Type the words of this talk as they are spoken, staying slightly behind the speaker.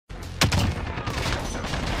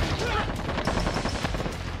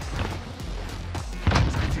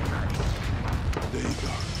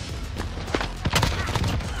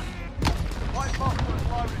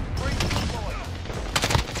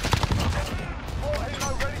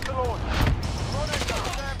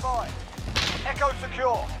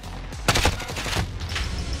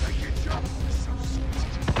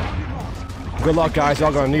Good luck, guys.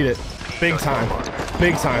 Y'all gonna need it. Big time.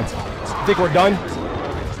 Big time. Think we're done?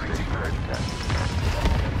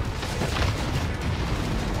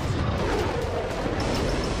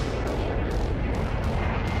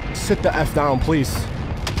 Sit the F down, please.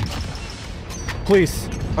 Please.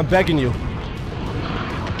 I'm begging you.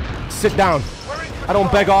 Sit down. I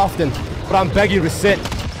don't beg often, but I'm begging you to sit.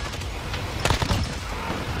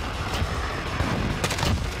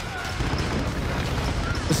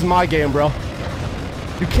 This is my game, bro.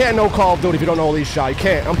 You can't know Call of Duty if you don't know EliteShot. You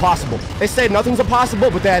can't. Impossible. They say nothing's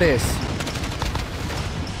impossible, but that is.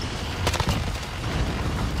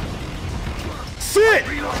 Sit!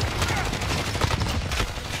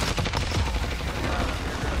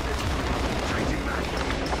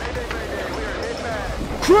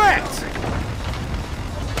 Cracked!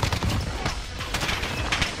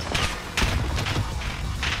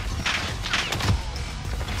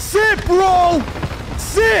 Sit, bro!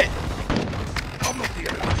 Sit!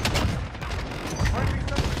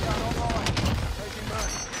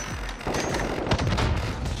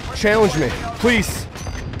 Challenge me, please.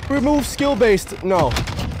 Remove skill-based. No.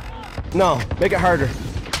 No, make it harder.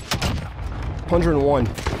 101.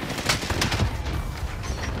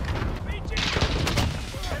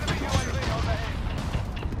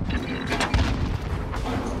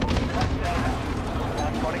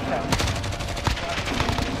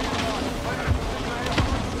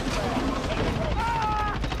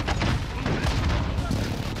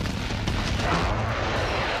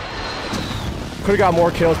 Could have got more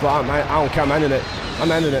kills, but I don't care. I'm ending it.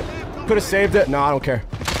 I'm ending it. Could have saved it. No, I don't care.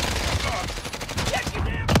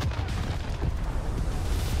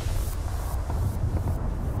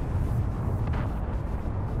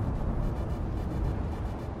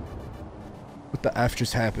 What the F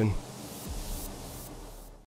just happened?